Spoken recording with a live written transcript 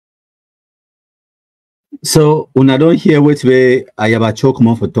So when I don't hear which way I have a choke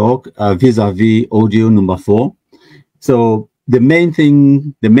more for talk vis-a-vis audio number 4. So the main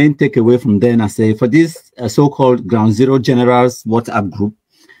thing, the main takeaway from then, I say for this so-called Ground Zero Generals WhatsApp group,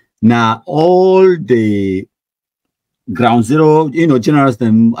 now all the Ground Zero, generals,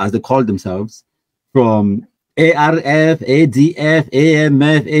 them as they call themselves, from ARF, ADF,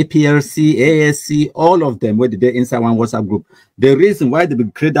 AMF, APRC, ASC, all of them, where they're inside one WhatsApp group. The reason why they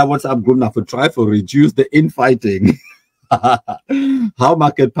create that WhatsApp group now for try to reduce the infighting. How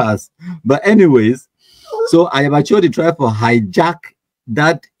market pass. But anyways, so I have actually tried to hijack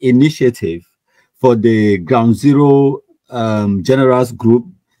that initiative for the Ground Zero Generals group.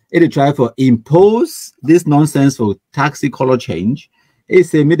 It try to impose this nonsense for taxi color change.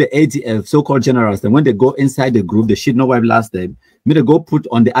 It's me the ADF so-called generals. Then when they go inside the group, the shit no wipe last them. Me they go put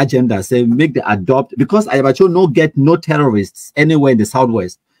on the agenda, say make the adopt, because I have actually no terrorists anywhere in the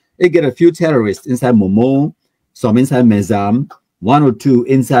southwest. They get a few terrorists inside Momo, some inside Mezam, 1 or 2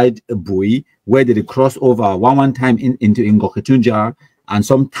 inside Bui, where they cross over one time into Ngoketunja, and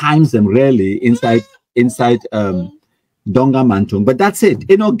sometimes them rarely inside Donga Mantung. But that's it.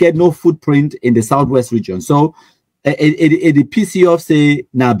 They don't get no footprint in the southwest region. So it PC off say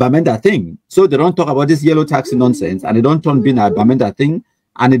na Bamenda thing. So they don't talk about this yellow taxi nonsense, and they don't turn being a Bamenda thing,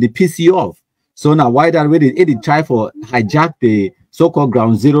 and it PC off. So now why that way it try for hijack the so-called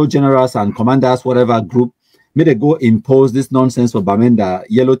Ground Zero generals and commanders, whatever group, may they go impose this nonsense for Bamenda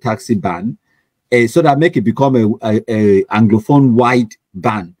yellow taxi ban, so that make it become a Anglophone wide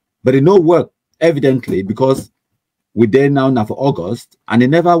ban. But it no work, evidently, because we're there now for August, and it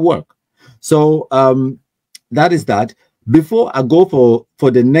never work. So that is that. Before I go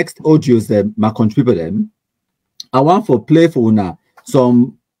for the next audios that my contribute them, I want for play for now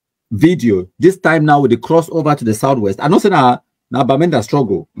some video. This time now with the crossover to the southwest. I know say now Bamenda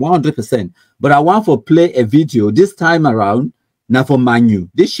struggle 100%, but I want for play a video this time around now for Manu.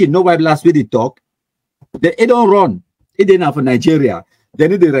 This shit no why last week they talk. It don't run. It didn't for Nigeria. They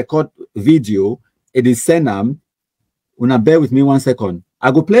need to record video. It is send them. Una bear with me 1 second.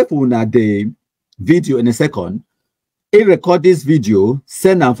 I go play for una the video in a second. It record this video,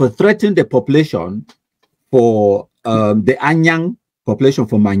 send them for threatening the population for the Anyang population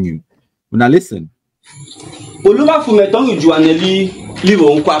for Manu. Una listen. Oluma fumetong juaneli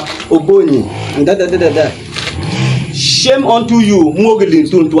livo nkwap oboni da. Shame unto you, mogilin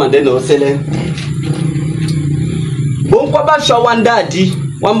tuntu and then osele. Bonkwa ba shawanda di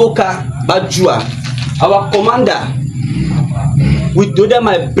wamoka bajua. Our commander with the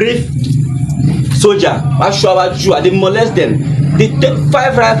my brave soldier, they molest them. They take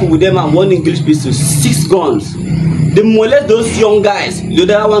 5 rifles with them and 1 English pistol, 6 guns. They molest those young guys. The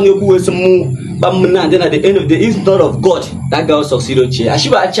other one you go some more, but then at the end of the day, it's not of God. That girl succeeded.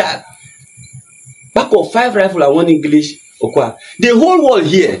 Ashiba a child. Back of 5 rifles and 1 English. The whole world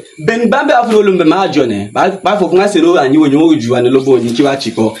here. Ben Bambe Afro Majo, but for Nasero and you and the Lobo and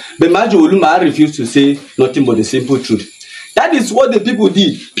Chico. Ben Majo Uluma refused to say nothing but the simple truth. That is what the people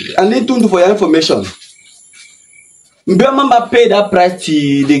did. And they turned for your information. Mbemamba paid that price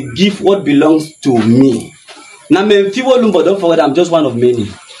till they give what belongs to me. Now, don't forget, I'm just one of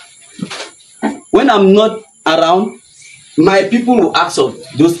many. When I'm not around, my people will ask of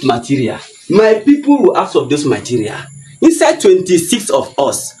those material. My people will ask of those material. Inside 26 of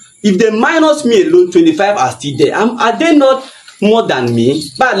us, if they minus me alone, 25 are still there. Are they not more than me?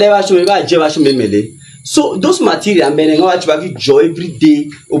 So those material, men, joy every day,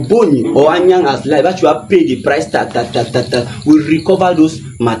 Oboni or Anyang as life, that you have paid the price that will recover those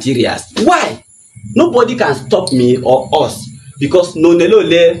materials. Why? Nobody can stop me or us because no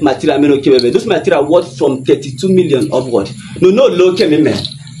le material those material worth from 32 million upward. No low came.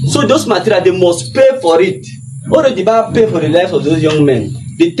 So those material they must pay for it. Already pay for the life of those young men.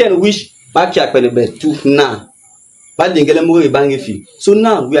 The 10 wish back to now. So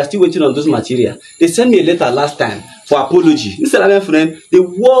now we are still waiting on those material. They sent me a letter last time for apology. Mr. My friend, the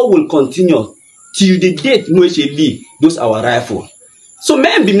war will continue till the date no leave those our rifle. So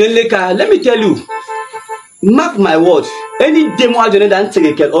man, let me tell you, mark my words. Any demo than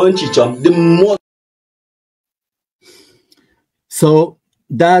take the more. So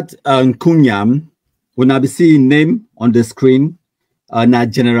that Kunyam, when I be seeing name on the screen. Na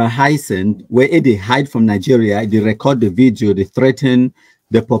General Hyson, where they hide from Nigeria, they record the video, they threaten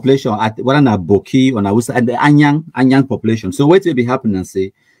the population at Boki on Awusa and the Anyang population. So what will be happening?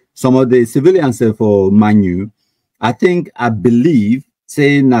 Say some of the civilians for Manu, I believe,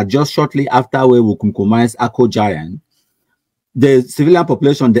 saying that just shortly after we will compromise Ako Giant, the civilian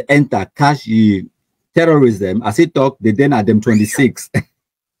population they enter cash terrorism. As it talk, they then at them 26.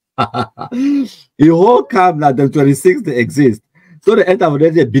 The whole camp now, the 26 they exist. So they enter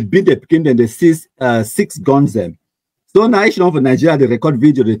already between the Peking and the six guns them. So now for Nigeria, they record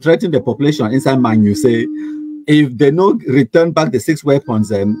video, they threaten the population inside Manu, say if they don't return back the 6 weapons,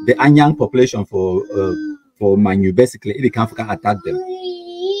 the Anyang population for Manu, basically, they can't attack them.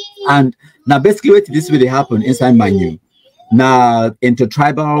 And now basically what this really happen inside Manu. Now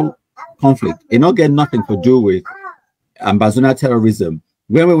intertribal conflict, it not get nothing to do with Ambazona terrorism.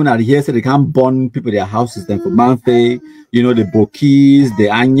 When we are here, so they can't burn people their houses, then for Manfe, you know, the Bokis, the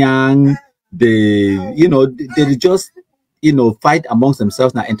Anyang, they just, fight amongst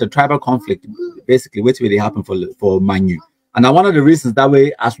themselves now, intertribal conflict, basically, what's really happen for Manu. And now one of the reasons that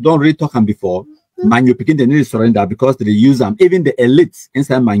way, as we don't really talk on before, Manu Peking, they need to surrender because they use them, even the elites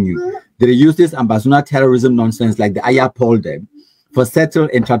inside Manu, they use this Ambazona terrorism nonsense like the Aya Paul them for settle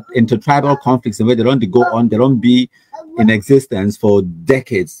intertribal conflicts and where they don't go on, they don't be in existence for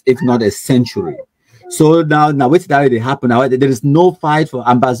decades, if not a century. So now what's that really happen? Now there is no fight for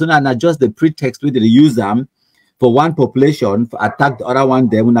Ambazona, not just the pretext where they use them for one population for attack the other one.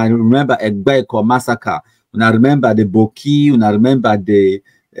 There, when I remember Egbeko massacre, when I remember the Boki, when I remember the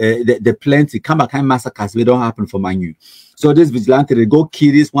plenty Kamakai massacres, they don't happen for Manu. So this vigilante, they go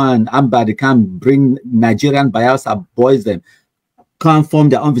kill this one, Amba, they can bring Nigerian Bayelsa boys them, can't form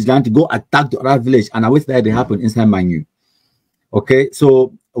their own vigilante, go attack the other village, and I wish that they happen inside Manu. Okay,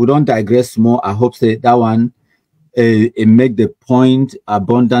 so we don't digress more. I hope that one it make the point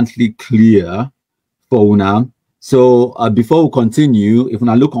abundantly clear for Una. So before we continue, if we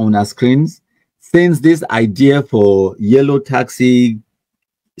look on our screens, since this idea for yellow taxi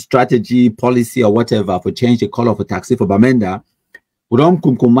strategy, policy, or whatever for change the color for taxi for Bamenda, we don't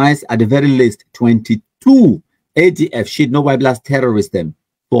compromise at the very least 22 ADF shit no white blast terrorists them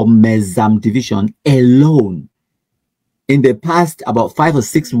for Mezam division alone in the past about 5 or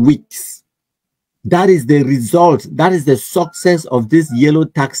 6 weeks. That is the result. That is the success of this yellow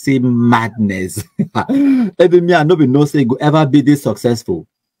taxi madness. Even me, I know no say go ever be this successful.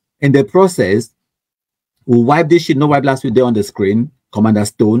 In the process, we'll wipe this shit no white blast with there on the screen, Commander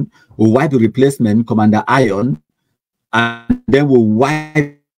Stone. We'll wipe the replacement, Commander Iron, and then we'll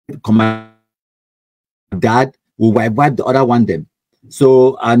wipe Commander Dad. We'll wipe the other one then.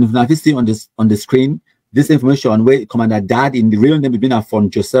 So, and if you see on the screen, this information where Commander Dad in the real name been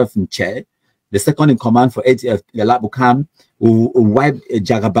from Joseph Nche, the second in command for ATF Yalabukam, will wipe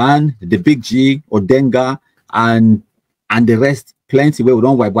Jagaban, the Big G, Odenga, and the rest, plenty where we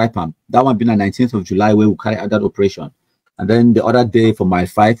don't wipe them. That one been on 19th of July where we carry out that operation. And then the other day for my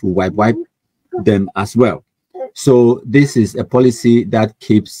 5, we wipe them as well. So this is a policy that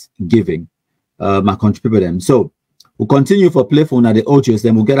keeps giving. My country people them. So we'll continue for play for the audios.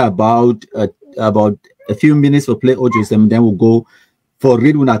 Then we'll get about a few minutes for play audios. And then we'll go for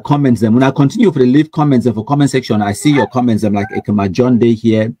read when I comments. Then when I continue for the leave comments and for comment section, I see your comments. I'm like Ekema John Day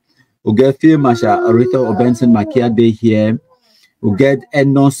here. We'll get Phil Masha Arita Obenson Makia Day here. We'll get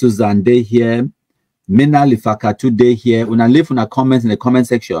Enon Susan Day here. Mina Lifakatu Day here. When I leave when I comments in the comment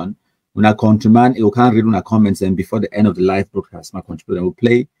section, when I countryman, you can't read when I comments and before the end of the live broadcast, my country people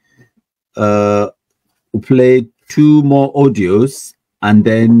we'll play 2 more audios and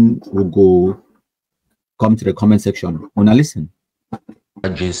then we'll come to the comment section. Wanna listen?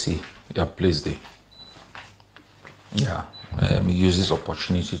 JC, yeah, please do. Yeah, use this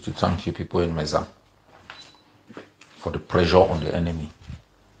opportunity to thank you people in Mezam for the pressure on the enemy.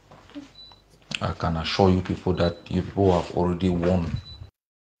 I can assure you people that you people have already won.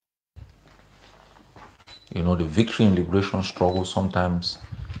 You know, the victory in liberation struggle sometimes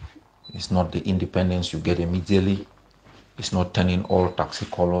it's not the independence you get immediately. It's not turning all taxi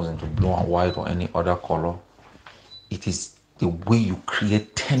colors into blue and white or any other color. It is the way you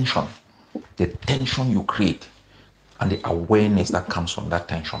create tension, the tension you create, and the awareness that comes from that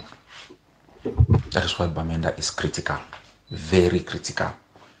tension. That is why Bamenda is critical, very critical,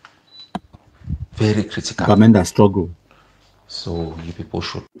 very critical. Bamenda struggle. So you people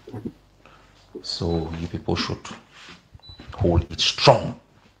should hold it strong.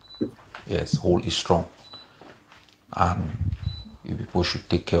 Yes, hold it strong. And you people should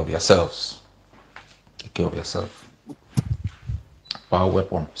take care of yourselves. Take care of yourself. Power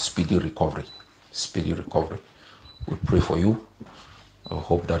weapon, speedy recovery. Speedy recovery. We pray for you. I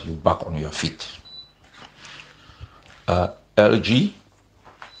hope that you're back on your feet. LG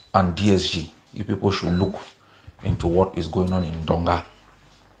and DSG, you people should look into what is going on in Donga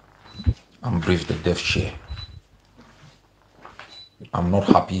and brief the dev chair. I'm not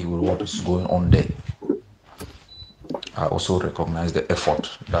happy with what is going on there. I also recognize the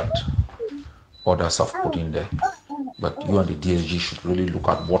effort that others have put in there. But you and the DSG should really look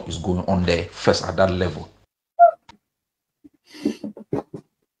at what is going on there first at that level.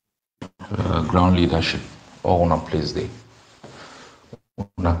 Ground leadership, all on a place there.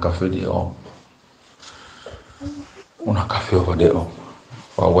 On a cafe there, on a cafe over there,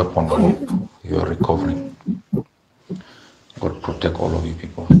 or weapon, you are recovering. God protect all of you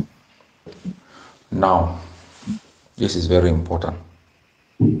people. Now, this is very important.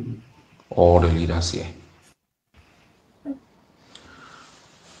 All the leaders here.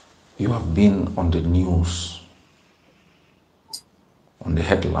 You have been on the news, on the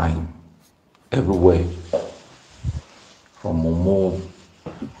headline, everywhere. From Momo,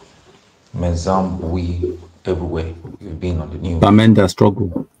 Mezam, everywhere. You've been on the news. Bamenda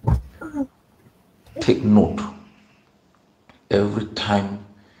struggle. Take note. Every time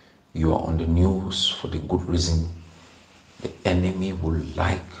you are on the news for the good reason, the enemy will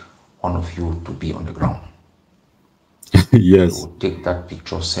like one of you to be on the ground. Yes. They will take that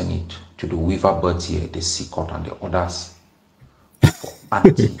picture, send it to the weaver birds here, the Seacot and the others for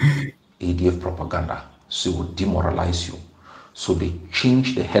anti-ADF propaganda. So it will demoralize you. So they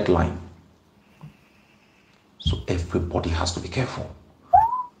change the headline. So everybody has to be careful.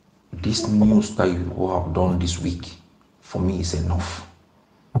 This news that you have done this week, for me, is enough.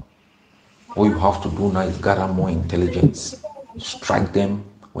 What you have to do now is gather more intelligence. Strike them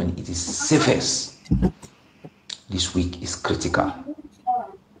when it is safest. This week is critical.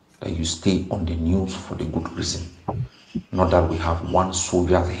 That you stay on the news for the good reason. Not that we have one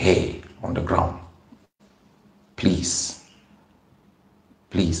soldier's hair on the ground. Please,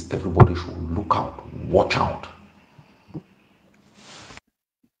 everybody should look out, watch out.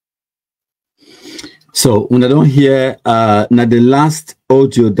 So when I don't hear now the last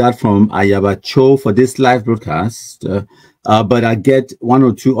audio that from Ayabacho for this live broadcast, but I get one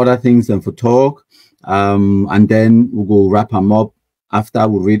or two other things and for talk, and then we'll go wrap them up after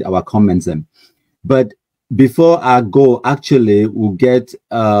we read our comments. But before I go, actually, we'll get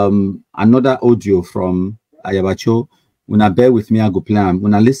another audio from Ayabacho. When I bear with me, I go plan.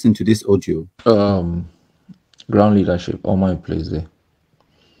 When I listen to this audio, ground leadership, all my place there.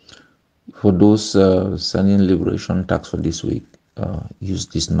 For those sending liberation tax for this week, use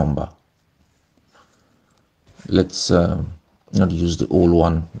this number. Let's not use the old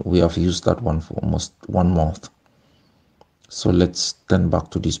one. We have used that one for almost 1 month. So let's turn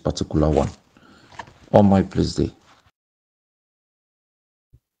back to this particular one. On my place there.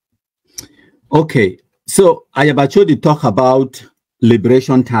 Okay, so Ayabacho did talk about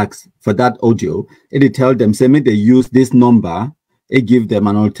liberation tax for that audio. It tell them, say, may they use this number. It give them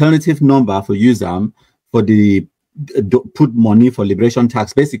an alternative number for use them for the put money for liberation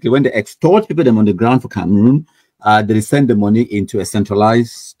tax. Basically, when they extort people them on the ground for Cameroon, they send the money into a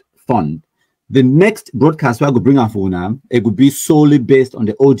centralized fund. The next broadcast we will bring up for now, it will be solely based on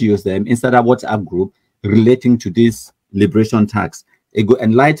the audios them inside a WhatsApp group relating to this liberation tax. It will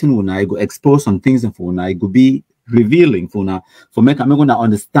enlighten una, it will expose some things for una, it will be revealing for una, for make I'm gonna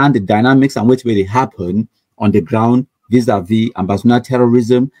understand the dynamics and which way they happen on the ground vis-a-vis ambassador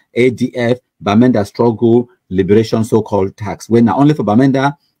terrorism, ADF, Bamenda struggle, liberation so-called tax. When not only for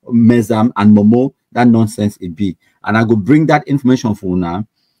Bamenda, Mezam and Momo, that nonsense it be. And I will bring that information for now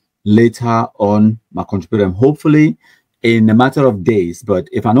later on my contributor, hopefully in a matter of days. But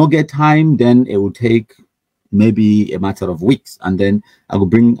if I don't get time, then it will take maybe a matter of weeks. And then I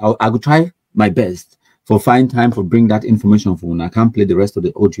will try my best for find time for bring that information for una. I can't play the rest of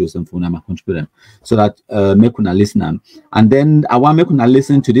the audios and for una, my contributor, so that make una listen. And then I want make una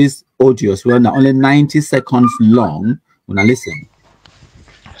listen to these audios where well, only 90 seconds long. Una listen.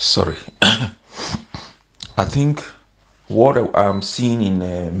 Sorry. I think what I'm seeing in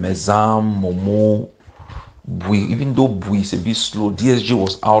Mezam, Momo, Bui, even though Bui is a bit slow, DSG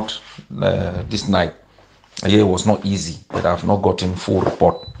was out this night. Yeah, it was not easy, but I've not gotten full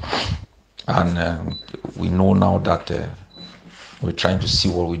report. And we know now that we're trying to see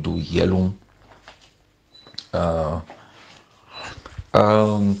what we do with Yellow.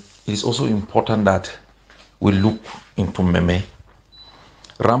 It's also important that we look into Meme.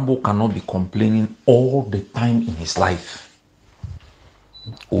 Rambo cannot be complaining all the time in his life.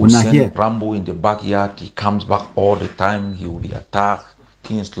 We'll send Rambo in the backyard, he comes back all the time, he will be attacked,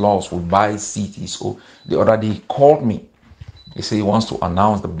 things lost, will buy seats. So the other day he called me. He said he wants to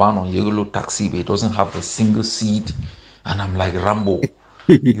announce the ban on yellow taxi, but he doesn't have a single seat. And I'm like, Rambo,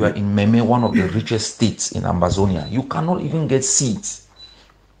 you are in Meme, one of the richest states in Amazonia. You cannot even get seats.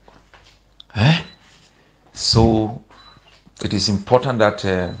 So it is important that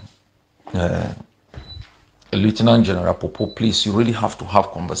Lieutenant General Popo, please, you really have to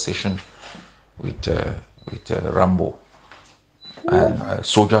have conversation with Rambo, and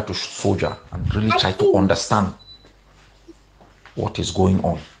soldier to soldier, and really try to understand what is going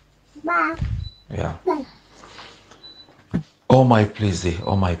on. Yeah. Oh my place there,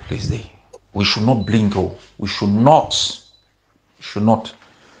 oh my place there. We should not blink, oh. We should not.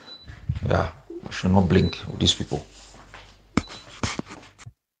 Yeah, we should not blink with these people.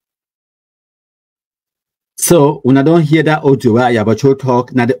 So when I don't hear that audio where Ayabacho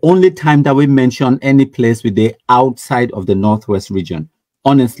talk, now the only time that we mention any place with the outside of the Northwest region,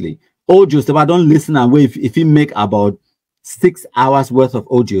 honestly, audios, I don't listen and wait if you make about 6 hours worth of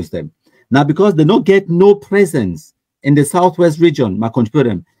audios them. Now, because they don't get no presence in the Southwest region, my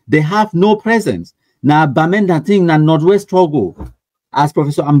contributor, they have no presence. Now, Bamenda thing, now Northwest struggle, as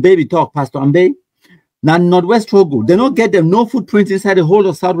Professor Ambe talk, Pastor Ambe, now Northwest struggle, they don't get them no footprint inside the whole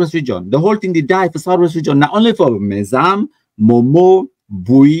of Southwest region. The whole thing they die for Southwest region, not only for Mezam, Momo,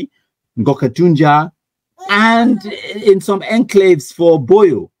 Bui, Ngokatunja, and in some enclaves for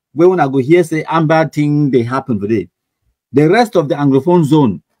Boyo, where when I go here say Amber thing they happen today. The rest of the Anglophone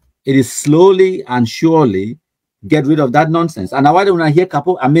zone, it is slowly and surely get rid of that nonsense. And why when I hear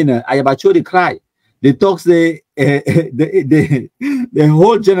Kapo, Ayabacho they cry. They talk say the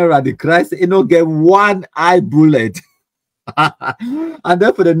whole general they cry say you know get one eye bullet. And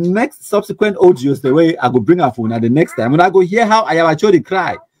then for the next subsequent audios, the way I go bring a phone at the next time when I go hear how Ayabacho they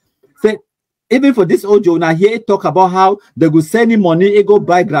cry. Say even for this audio, when I hear it talk about how they go send him money, he go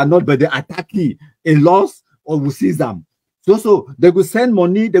buy granite, but they attack he a loss or will seize them. So they go send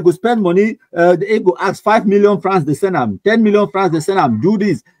money, they go spend money, they go ask 5 million francs, they send them, 10 million francs, they send them, do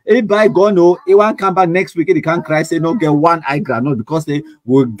this. If buy gone, no, he won't come back next week, they can't cry, say no, get one eye granite because they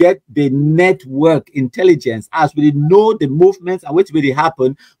will get the network intelligence as we know the movements and which will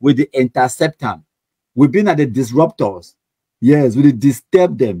happen with the interceptor. We've been at the disruptors. Yes, we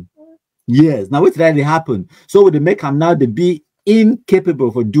disturb them. Yes, now what's really happen? So they make them now they be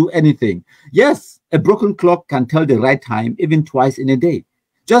incapable for do anything. Yes, a broken clock can tell the right time even twice in a day.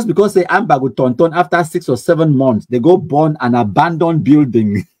 Just because they amber with Tonton after 6 or 7 months, they go burn an abandoned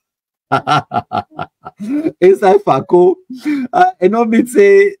building inside Fako. And not mean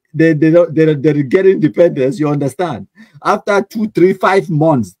say they get independence, you understand? After 2, 3, 5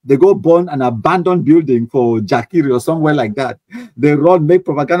 months, they go burn an abandoned building for Jakiri or somewhere like that. They run, make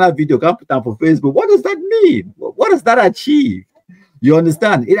propaganda video, come put them for Facebook. What does that mean? What does that achieve? You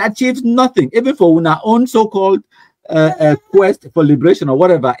understand? It achieves nothing. Even for our own so-called quest for liberation or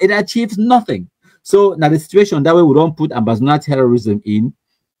whatever, it achieves nothing. So now the situation that way we don't put ambassador terrorism in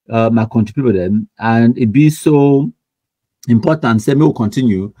my country with them, and it be so important. Say we will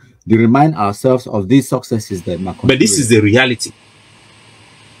continue to remind ourselves of these successes that my country. But this is the reality.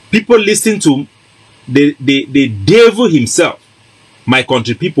 People listen to the devil himself, my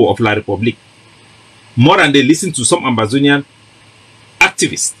country people of La Republique, more than they listen to some Amazonian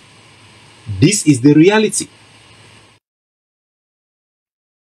activists. This is the reality.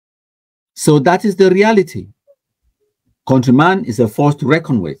 So that is the reality. Countryman is a force to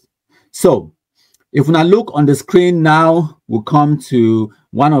reckon with. So if we now look on the screen now, we'll come to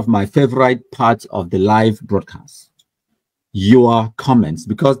one of my favorite parts of the live broadcast. Your comments,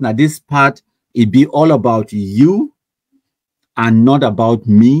 because now this part, it be all about you and not about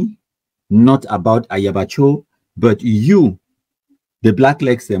me, not about Ayabacho, but you, the Black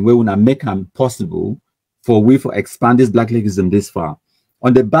Lexism, where we want to make them possible for we for expand this Black Lexism this far.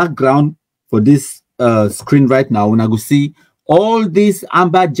 On the background for this screen right now, when I go see all these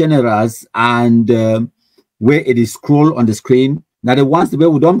amber generals and where it is scroll on the screen, now the ones where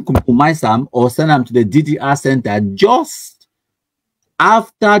we don't compromise them or send them to the DDR center just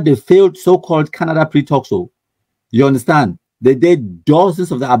after the failed so-called Canada pre-talk. You understand? They did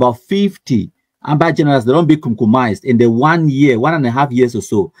dozens of them, about 50 amber generals, they don't be compromised in the 1 year, 1.5 years or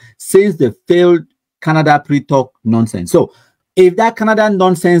so, since the failed Canada pre-talk nonsense. So if that Canada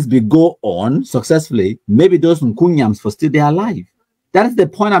nonsense be go on successfully, maybe those Nkunyams for still they are alive. That is the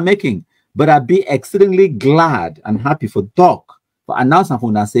point I'm making. But I'd be exceedingly glad and happy for Doc for announcing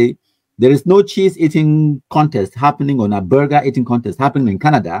for that say there is no cheese eating contest happening or a burger eating contest happening in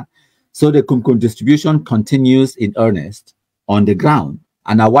Canada. So the Kumkum distribution continues in earnest on the ground.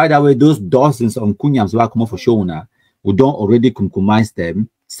 And now why that way those dozens of Nkunyams who are coming for Shona, we don't already Kumkumize them,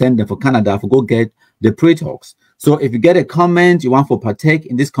 send them for Canada for go get the pre-talks. So if you get a comment, you want to partake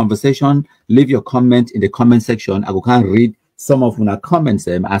in this conversation, leave your comment in the comment section. I can read some of your comments.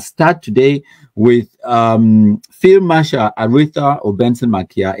 I start today with Field Marshal Aretha Obenson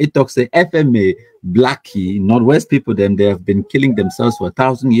Makia. It talks the FMA Blackie, Northwest people, they have been killing themselves for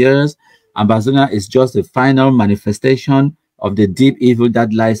 1,000 years. Ambazonia is just the final manifestation of the deep evil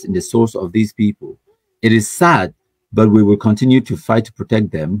that lies in the souls of these people. It is sad, but we will continue to fight to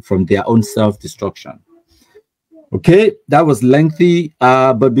protect them from their own self-destruction. Okay, that was lengthy.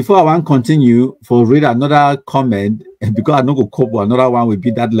 But before I want to continue, for read another comment, because I'm not going to cope with another one will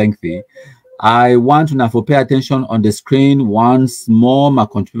be that lengthy. I want to now for pay attention on the screen once more, my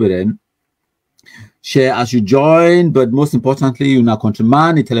contributor. Share as you join, but most importantly, you now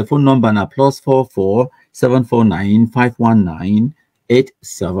contribute the telephone number na +44 749 519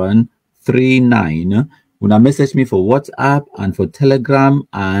 8739. Una message me for WhatsApp and for Telegram,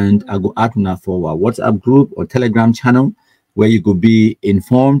 and I go add una for our WhatsApp group or Telegram channel where you could be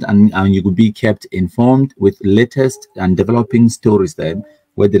informed and you could be kept informed with latest and developing stories then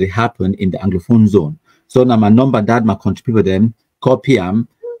whether they happen in the Anglophone zone. So now my number that my contribute them, copy them,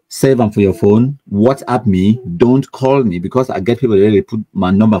 save them for your phone, WhatsApp me, don't call me, because I get people that they put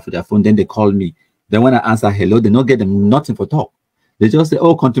my number for their phone, then they call me. Then when I answer hello, they don't get them nothing for talk. They just say,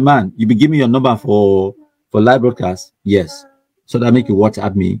 oh, countryman, you be giving me your number for live broadcast. Yes. So that make you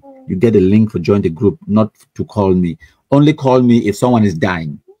WhatsApp me. You get a link for join the group, not to call me. Only call me if someone is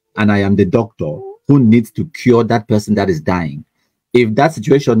dying and I am the doctor who needs to cure that person that is dying. If that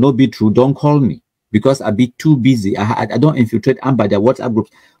situation not be true, don't call me because I be too busy. I don't infiltrate and by their WhatsApp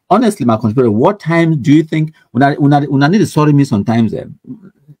groups. Honestly, my conspirator, what time do you think when I need to sorry me sometimes?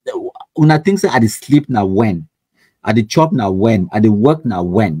 When I think say I dey sleep now when, I dey chop now when, I dey work now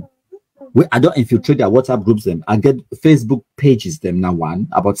when. I don't infiltrate their WhatsApp groups them. I get Facebook pages them now one,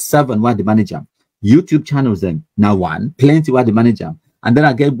 about 7 where the manager, YouTube channels them now one, plenty where the manager, and then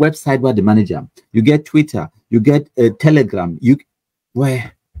I get website where the manager. You get Twitter, you get Telegram,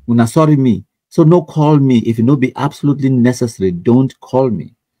 where when I sorry me. So no call me if it not be absolutely necessary. Don't call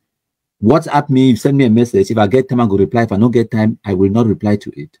me. WhatsApp me, send me a message. If I get time, I go reply. If I don't get time, I will not reply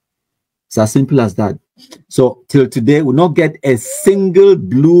to it. It's as simple as that. So till today, we'll not get a single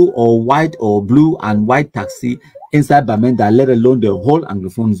blue or white or blue and white taxi inside Bamenda, let alone the whole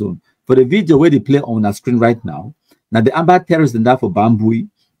Anglophone zone. For the video where they play on our screen right now, the Amber terrorists in that for Bambui,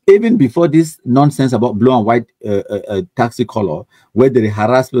 even before this nonsense about blue and white taxi color, where they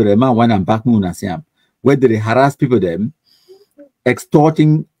harass people, where they harass people them,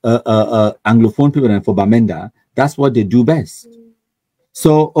 extorting Anglophone people for Bamenda, that's what they do best.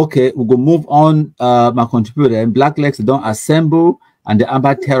 So, okay, we'll go move on. My contributor and Black Legs don't assemble, and the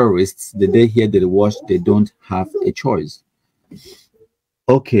Amber terrorists, the day here, they watch, they don't have a choice.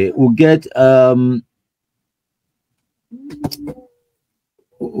 Okay, we'll get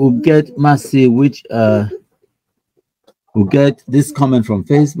Massey, which we'll get this comment from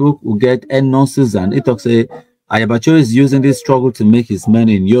Facebook. We'll get Enno Susan. It talks a Ayabacho is using this struggle to make his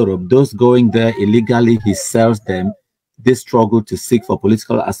money in Europe. Those going there illegally, he sells them this struggle to seek for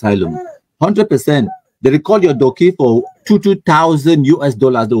political asylum. 100%. They record your doki for $2,000 US. They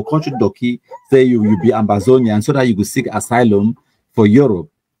will contribute doki, say you be Ambazonian, so that you could seek asylum for Europe.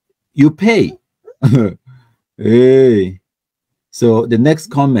 You pay. Hey. So the next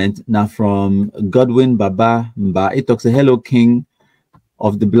comment now from Godwin Baba Mba. It talks a hello king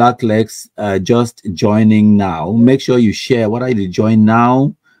of the Black Legs, just joining now. Make sure you share. What are you join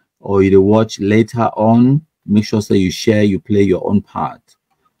now or you watch later on? Make sure so you share, you play your own part.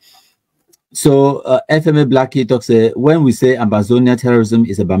 So FMA Blackie talks, when we say Ambazonia terrorism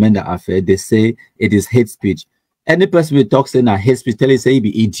is a Bamenda affair, they say it is hate speech. Any person who talks in a hate speech, tell you say you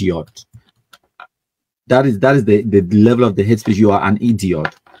be idiot. That is the level of the hate speech. You are an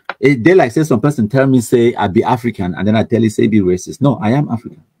idiot. They like say some person tell me say I be African, and then I tell you say be racist. No, I am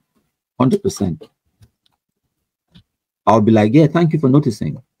African, 100%. I'll be like, yeah, thank you for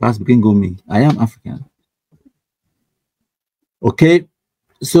noticing. Pass begin go me. I am African. Okay,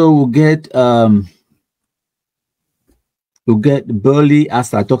 so we'll get Burley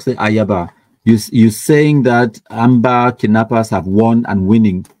Asa talks to Ayaba. You saying that Amber kidnappers have won and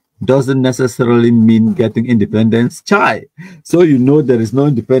winning doesn't necessarily mean getting independence. Chai. So you know there is no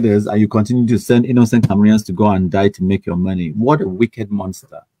independence and you continue to send innocent Cameroonians to go and die to make your money. What a wicked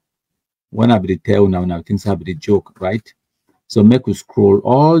monster. When I be the tell now things have the joke, right? So make we scroll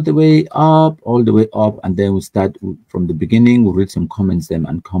all the way up, and then we'll start from the beginning. We'll read some comments then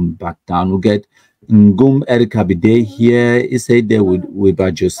and come back down. We'll get Ngum Erika Bide here. He said there with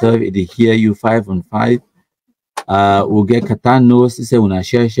by Joseph, it hear you 5 on 5. We'll get Katanos, he said when I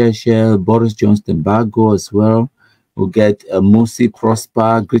share Boris Johnston Bago as well. We'll get Mosi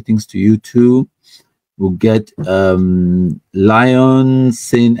Prosper, greetings to you too. We'll get Lion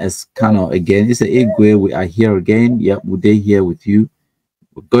Sin Escano again. It's a Igwe. We are here again. Yep, we're here with you.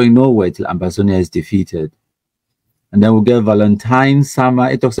 We're going nowhere till Ambazonia is defeated. And then we'll get Valentine Summer.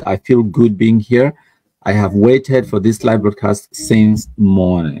 It talks, I feel good being here. I have waited for this live broadcast since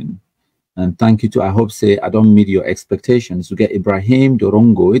morning. And thank you to, I hope say I don't meet your expectations. We get Ibrahim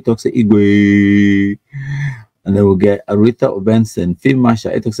Dorongo, it talks Igwe. And then we'll get Aretha Benson, Phil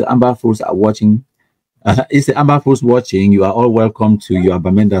Masha, it talks Amber Fools are watching. It's the Amber Fools watching. You are all welcome to your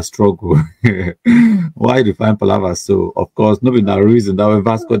Bamenda struggle. Why define Palava? So, of course, no reason that we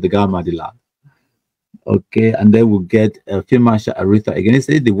Vasco the Gama de la. Okay, and then we'll get Phil Masha Aretha again. It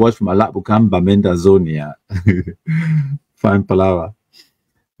says the watch from Alabukam Bamenda Zonia. Fine Palava.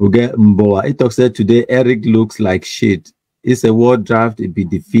 We get Mboa. It talks that today Eric looks like shit. It's a war draft. It be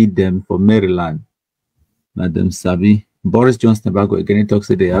defeat them for Maryland. Madam Sabi. Boris Johnson Tabago again. It talks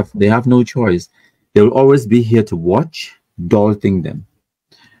that they have no choice. They will always be here to watch, doll-thing them.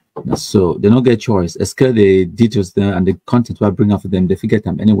 So they don't get choice. Escale the details there and the content will bring up for them. They forget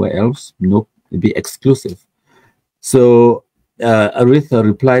them anywhere else. Nope. It'll be exclusive. So Aretha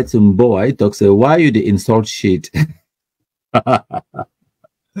replied to Mboa. It talks why you the insult shit?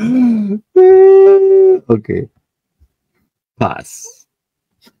 Okay, pass.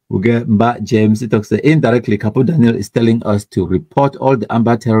 We get Mba James. It talks indirectly, Capo Daniel is telling us to report all the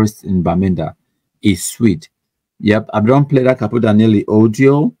Amber terrorists in Bamenda. Is sweet. Yep, I've done play that Capo Daniel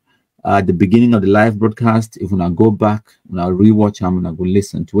audio at the beginning of the live broadcast. If when I go back, when I rewatch, I'm gonna go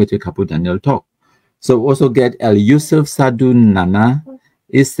listen to what Capo Daniel talk. So also get El Yusuf Sadu Nana.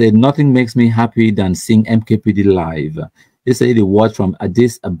 It said nothing makes me happy than seeing MKPD live. They say they watch from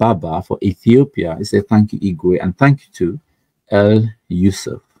Addis Ababa for Ethiopia. They say thank you, Igwe, and thank you to El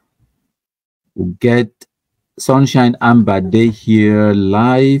Yusuf. We'll get Sunshine Amber Day here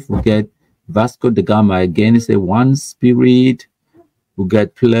live. We'll get Vasco da Gama again. They say one spirit. We'll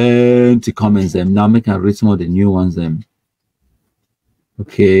get plenty comments. Now make I read some of the new ones.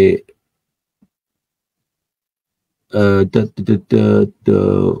 Okay. We'll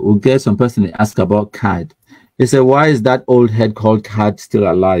get some person to ask about CAD. They say, why is that old head called CAD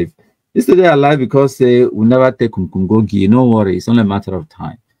still alive? He's still alive because we never take Kumkungogi. No worry, it's only a matter of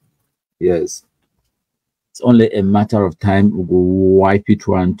time. Yes. It's only a matter of time. We'll go wipe it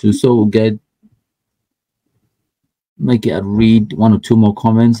one, two. So we'll get, make it read one or two more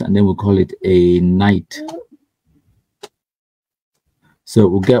comments and then we'll call it a night. So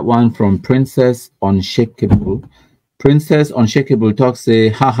we'll get one from Princess Unshakable. Princess Unshakable talks, say,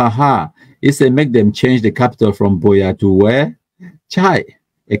 ha ha ha. He said, make them change the capital from Boya to where? Chai.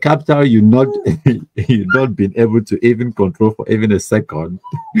 A capital you not been able to even control for even a second.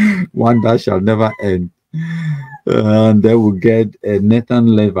 One that shall never end. And then we'll get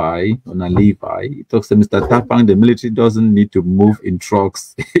Nathan Levi, on a Levi. He talks to Mr. Tapang, the military doesn't need to move in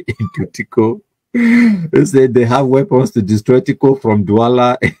trucks into Tico. They said they have weapons to destroy Tico from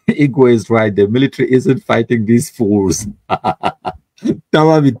Douala. Igwe is right. The military isn't fighting these fools.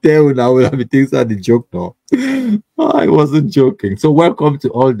 Now the things are the joke now. I wasn't joking. So welcome to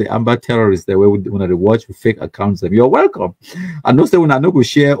all the Amber terrorists that when they watch with fake accounts. You're welcome. I know say when I no go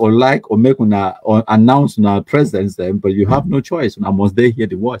share or like or make or announce on our presence them, but you have no choice. When I must they hear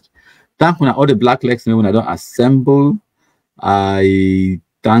the watch. Thank when all the black legs when I don't assemble. I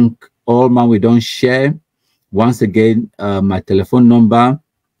thank all man we don't share. Once again, my telephone number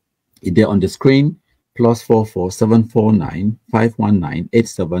is there on the screen. +44 749 519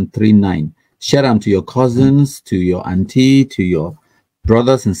 8739. Share them to your cousins, to your auntie, to your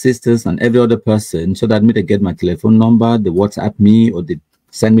brothers and sisters, and every other person, so that me they get my telephone number, they WhatsApp me, or they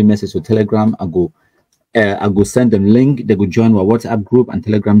send me message or Telegram. I go send them link. They go join our WhatsApp group and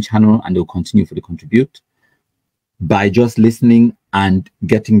Telegram channel, and they'll continue for the contribute by just listening and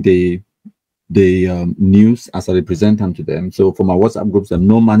getting the news as I represent them to them. So for my WhatsApp groups,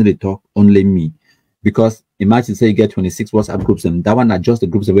 no man they talk, only me. Because imagine say you get 26 WhatsApp groups and that one are just the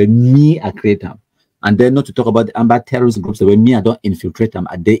groups where me I create them. And then not to talk about the Amber terrorist groups where me I don't infiltrate them,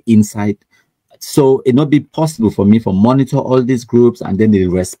 are they inside? So it not be possible for me to monitor all these groups and then they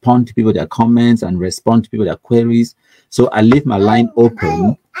respond to people their comments and respond to people their queries. So I leave my line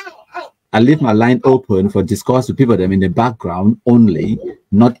open. I leave my line open for discourse with people them in the background only,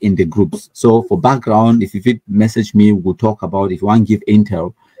 not in the groups. So for background, if you message me, we'll talk about if you want to give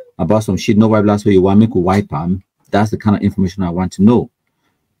intel about some shit, no wipe last way you want me to wipe them. That's the kind of information I want to know.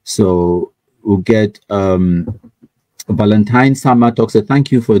 So we'll get Valentine Summer talks.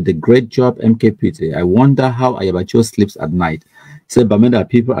 Thank you for the great job, MKPT. I wonder how Ayabacho sleeps at night. Say Bamenda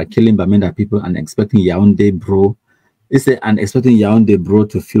people are killing Bamenda people and expecting Yaoundé bro. It's and expecting Yaoundé bro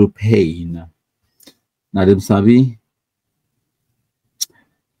to feel pain. Nadem Savi.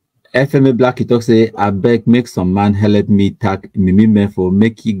 FMA Black he talks say I beg make some man help me tag Mimi for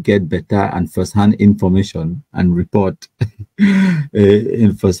make you get better and first-hand information and report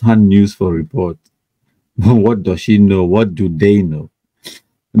in first-hand news for report. What does she know? What do they know?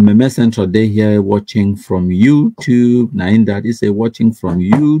 Meme Central, they here watching from YouTube. Nainda, they say watching from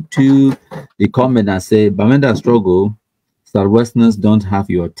YouTube. They comment and say, Bamenda struggle, Southwesterners don't have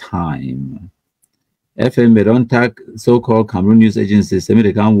your time. FM, they don't tag so-called Cameroon news agencies, say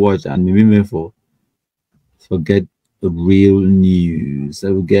they can't watch and maybe for forget the real news.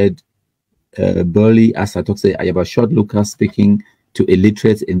 So we get Burley, as I talk, say, I have a short looker speaking to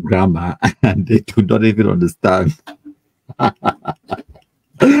illiterates in grammar and they do not even understand.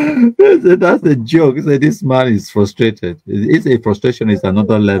 That's a joke. So this man is frustrated. It's a frustration is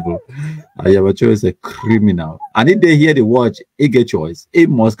another level. Ayabacho is a criminal. And if they hear the watch, he get choice. He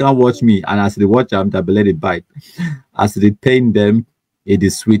must can't watch me. And as they watch, I'm the let it bite. As they pain them, it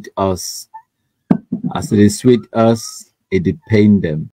is sweet us. As it is sweet us, it is pain them.